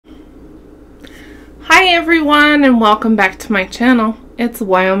Hi everyone, and welcome back to my channel. It's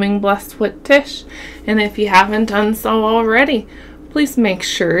Wyoming Blessed with Tish, and if you haven't done so already, please make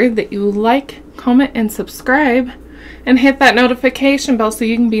sure that you like, comment, and subscribe, and hit that notification bell so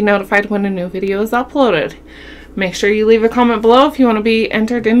you can be notified when a new video is uploaded. Make sure you leave a comment below if you want to be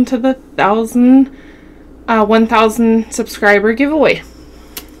entered into the 1,000 subscriber giveaway.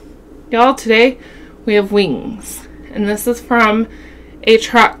 Y'all, today we have wings, and this is from a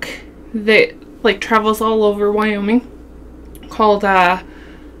truck that travels all over Wyoming called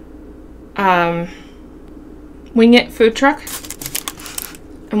Wing It Food Truck.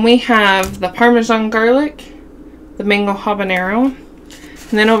 And we have the Parmesan garlic, the mango habanero, and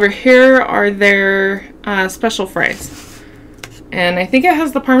then over here are their special fries. And I think it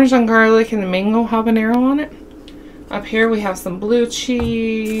has the Parmesan garlic and the mango habanero on it. Up here we have some blue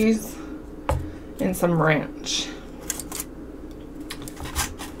cheese and some ranch.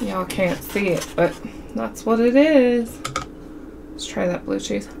 Y'all can't see it, but that's what it is. Let's try that blue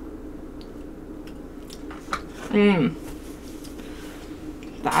cheese.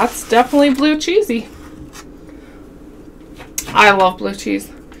 That's definitely blue cheesy. I love blue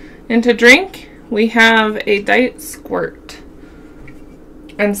cheese. And to drink, we have a Diet Squirt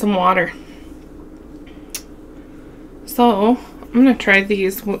and some water. So, I'm going to try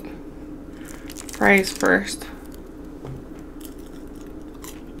these fries first.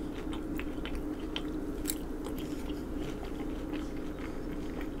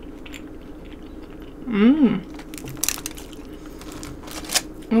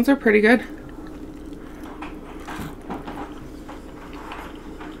 Those are pretty good.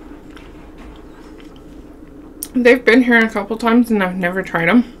 They've been here a couple times and I've never tried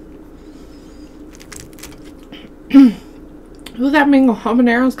them. Ooh, that mango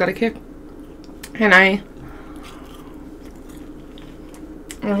habanero's got a kick. And I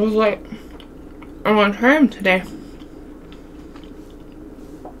was like, I want to try them today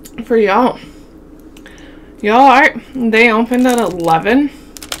for y'all. They opened at 11.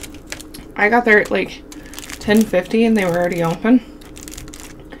 I got there at like 10:50 and they were already open.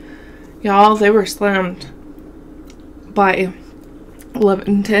 Y'all, they were slammed by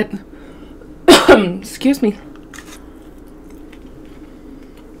 11:10. Excuse me.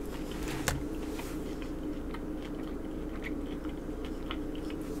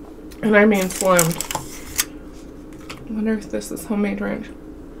 And I mean slammed. I wonder if this is homemade ranch.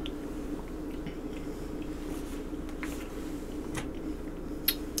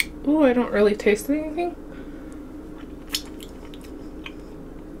 Oh, I don't really taste anything.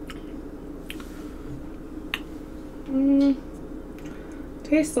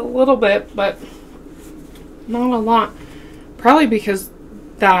 Taste a little bit, but not a lot. Probably because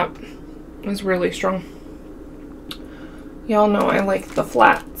that is really strong. Y'all know I like the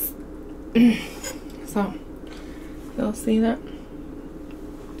flats. So, you'll see that.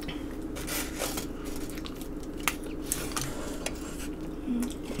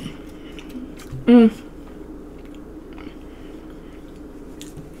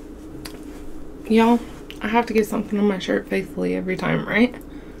 Y'all, I have to get something on my shirt faithfully every time, right?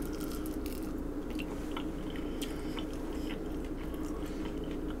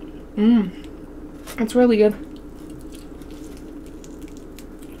 It's really good.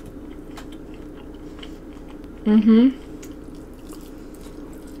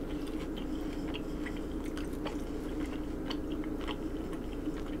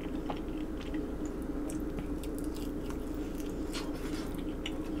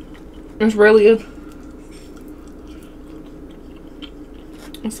 It's really good.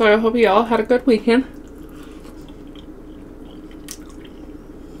 So I hope you all had a good weekend.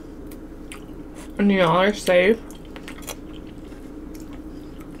 And you all are safe.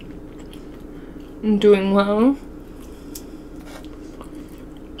 And doing well.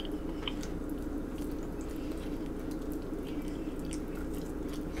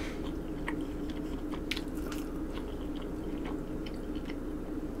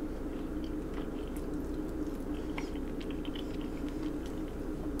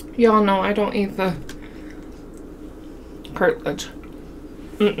 Y'all know I don't eat the cartilage.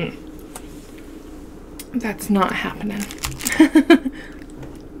 That's not happening.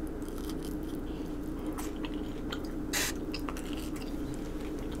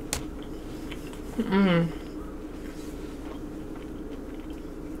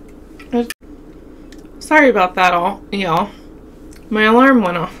 Sorry about that y'all. My alarm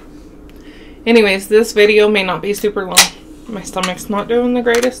went off. Anyways, this video may not be super long. My stomach's not doing the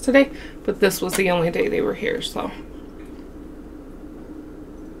greatest today, but this was the only day they were here, so.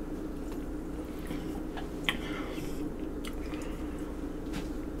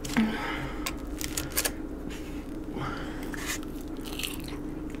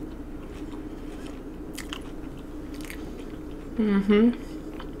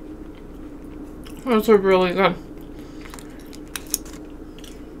 Those are really good.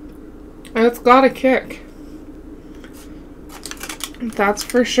 It's got a kick. That's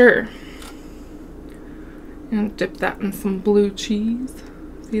for sure. And dip that in some blue cheese.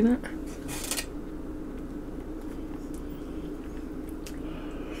 See that?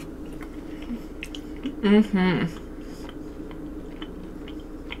 I'm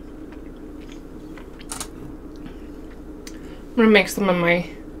gonna make some of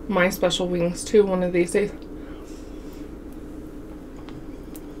my special wings too one of these days.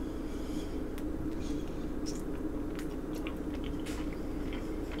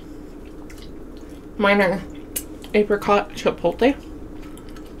 Mine are apricot chipotle.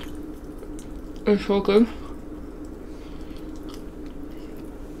 It's so good.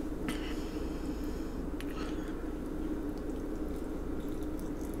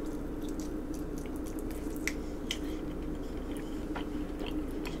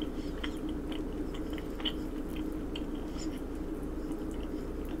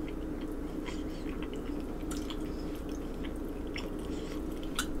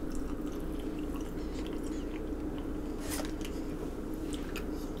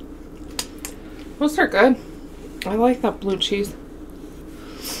 Those are good. I like that blue cheese.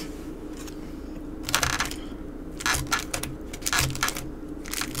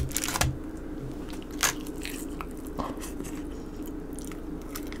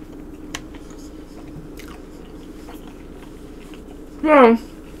 Well,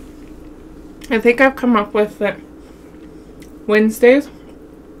 I think I've come up with that Wednesdays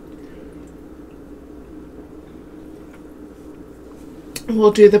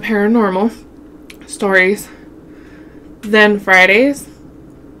we'll do the paranormal stories. Then Fridays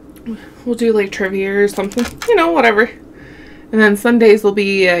we'll do like trivia or something, you know, whatever. And then Sundays will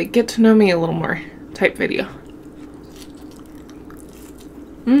be get to know me a little more type video.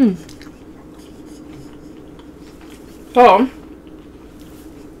 So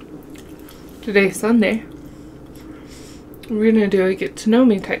today's Sunday. We're gonna do a get to know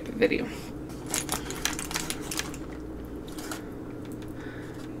me type of video.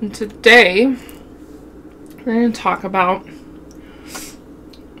 And today we're going to talk about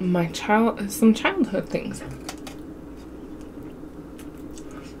some childhood things.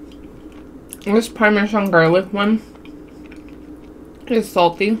 This Parmesan garlic one is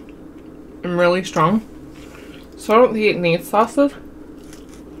salty and really strong, so I don't think it needs sauces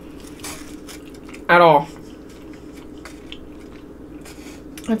at all.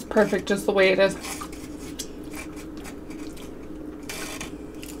 It's perfect just the way it is.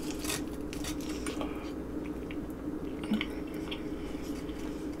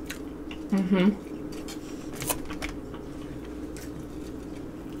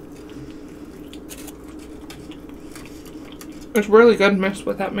 It's really good mixed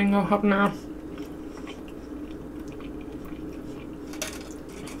with that mango habanero.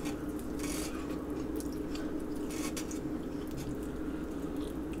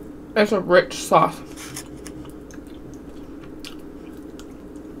 It's a rich sauce.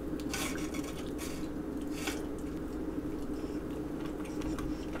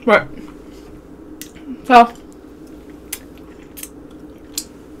 Right. So,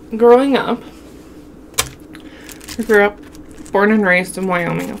 growing up, I grew up born and raised in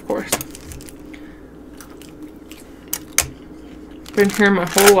Wyoming, of course. Been here my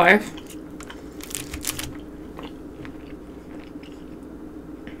whole life.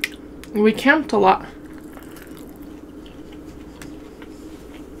 We camped a lot.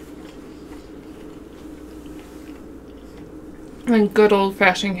 And good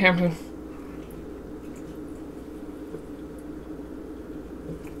old-fashioned camping.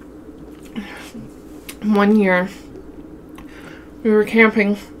 One year, we were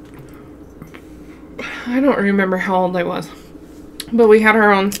camping. I don't remember how old I was, but we had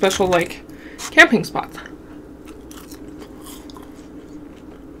our own special, like, camping spots.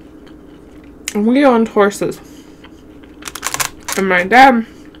 And we owned horses. And my dad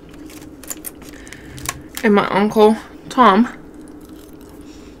and my uncle Tom,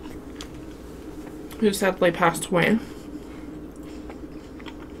 who sadly passed away,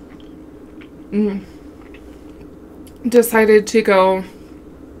 decided to go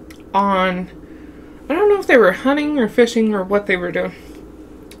on, I don't know if they were hunting or fishing or what they were doing,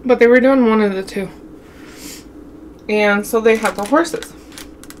 but they were doing one of the two. And so they had the horses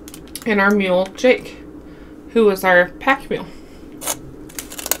and our mule Jake, who was our pack mule.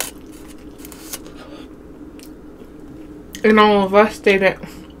 And all of us stayed at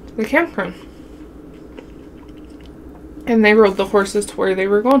the campground. And they rode the horses to where they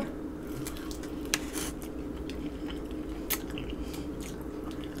were going.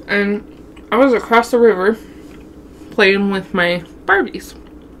 And I was across the river playing with my Barbies.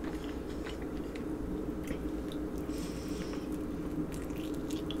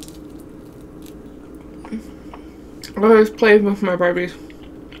 I always played with my Barbies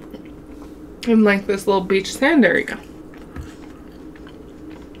in like this little beach sand area.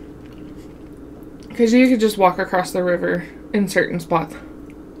 Because you could just walk across the river in certain spots.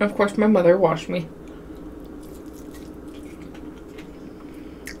 Of course, my mother watched me.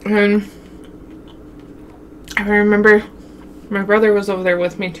 And I remember my brother was over there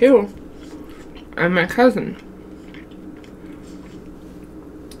with me too. And my cousin.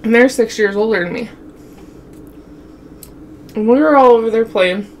 And they're 6 years older than me. And we were all over there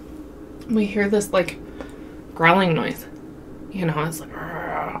playing. We hear this like growling noise. You know, it's like,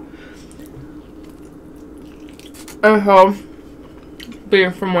 Argh. And so,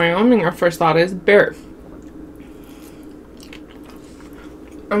 being from Wyoming, our first thought is bear.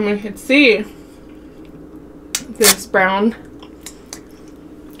 And we could see this brown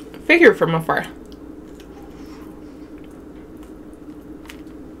figure from afar.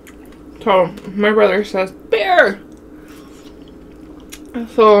 So my brother says, bear!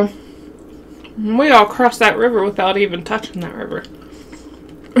 So we all crossed that river without even touching that river.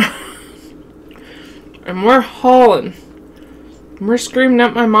 And we're hauling. We're screaming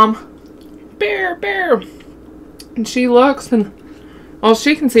at my mom, bear, bear! And she looks and all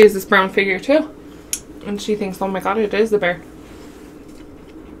she can see is this brown figure too. And she thinks, oh my god, it is the bear.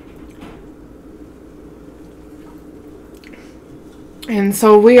 And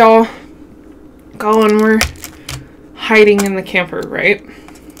so we all go and we're hiding in the camper, right?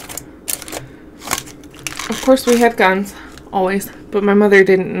 Of course we had guns, always, but my mother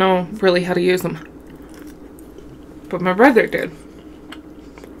didn't know really how to use them. But my brother did.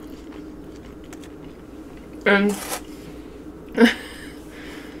 And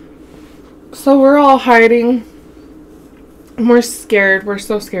so we're all hiding. And we're scared. We're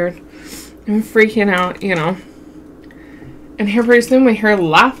so scared. And freaking out, you know. And here pretty soon we hear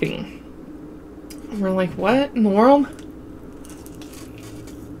laughing. And we're like, what in the world?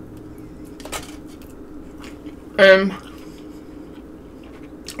 And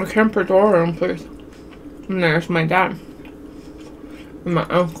the camper door opens. And there's my dad. And my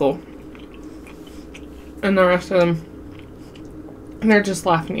uncle. And the rest of them. And they're just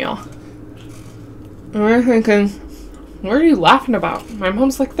laughing, y'all. And we're thinking, what are you laughing about? My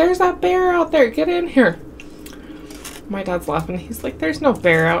mom's like, there's that bear out there. Get in here. My dad's laughing. He's like, there's no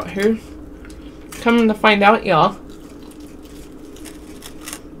bear out here. Coming to find out, y'all.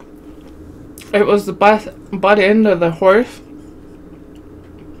 It was the butt end of the horse.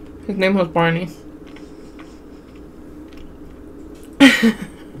 His name was Barney.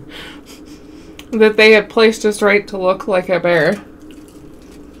 That they had placed just right to look like a bear.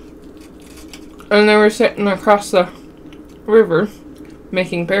 And they were sitting across the river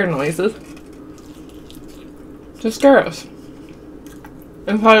making bear noises to scare us.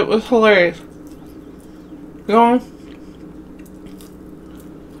 And thought it was hilarious. You know,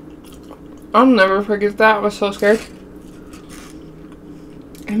 I'll never forget that. I was so scared.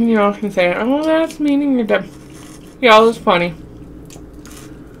 And y'all can say, oh, that's meaning you're dead. Y'all, it's funny.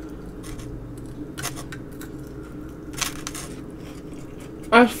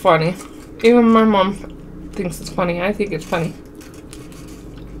 That's funny. Even my mom thinks it's funny. I think it's funny.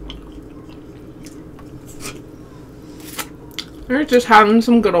 We're just having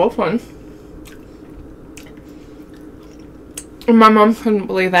some good old fun. And my mom couldn't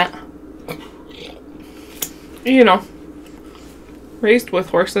believe that. You know, raised with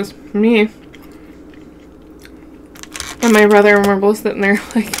horses. Me and my brother, and we're both sitting there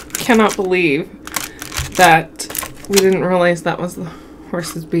like, cannot believe that we didn't realize that was the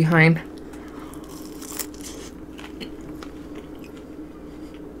horses behind.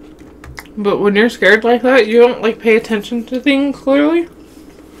 But when you're scared like that, you don't like pay attention to things clearly.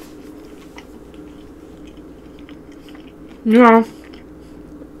 You know,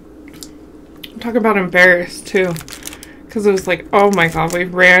 talk about embarrassed too, because it was like, oh my god, we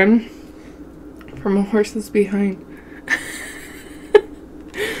ran from a horse's behind.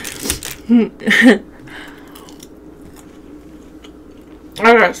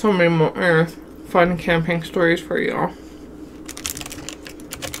 I got so many more fun camping stories for y'all.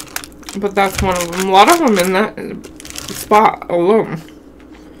 But that's one of them. A lot of them in that spot alone.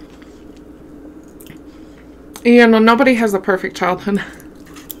 You know, nobody has a perfect childhood.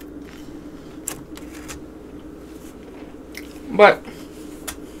 But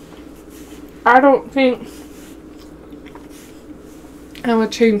I don't think I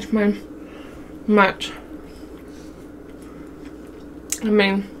would change mine much. I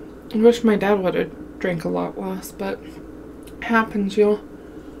mean, I wish my dad would have drank a lot less, but it happens, y'all.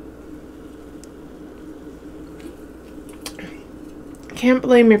 Can't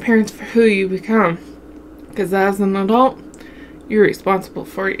blame your parents for who you become, because as an adult, you're responsible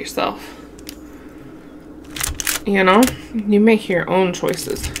for yourself. You know, you make your own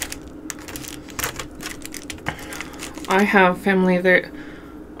choices. I have family that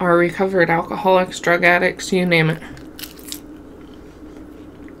are recovered alcoholics, drug addicts, you name it.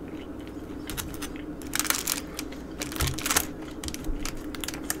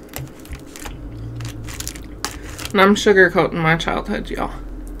 And I'm sugarcoating my childhood, y'all.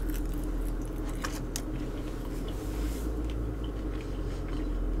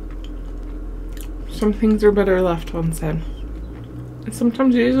 Some things are better left unsaid. And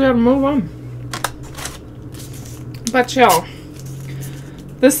sometimes you just gotta move on. But y'all,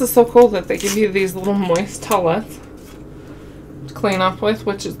 this is so cool that they give you these little moist towelettes to clean up with,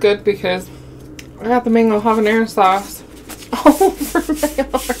 which is good because I got the mango habanero sauce all over my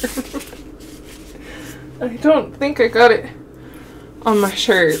arm. I don't think I got it on my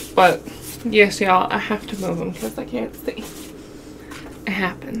shirt, but yes, y'all, I have to move them because I can't see. It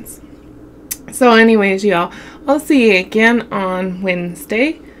happens. So anyways, y'all, I'll see you again on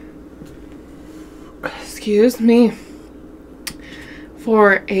Wednesday. Excuse me.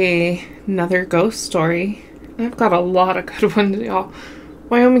 For another ghost story. I've got a lot of good ones, y'all.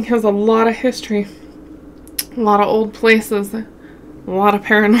 Wyoming has a lot of history. A lot of old places. A lot of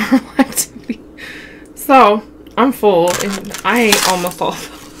paranormal activity. So, I'm full, and I ate almost all of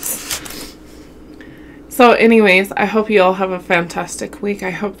those. So, anyways, I hope you all have a fantastic week.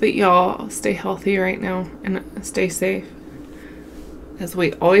 I hope that y'all stay healthy right now and stay safe. As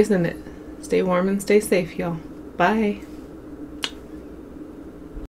we always end it. Stay warm and stay safe, y'all. Bye.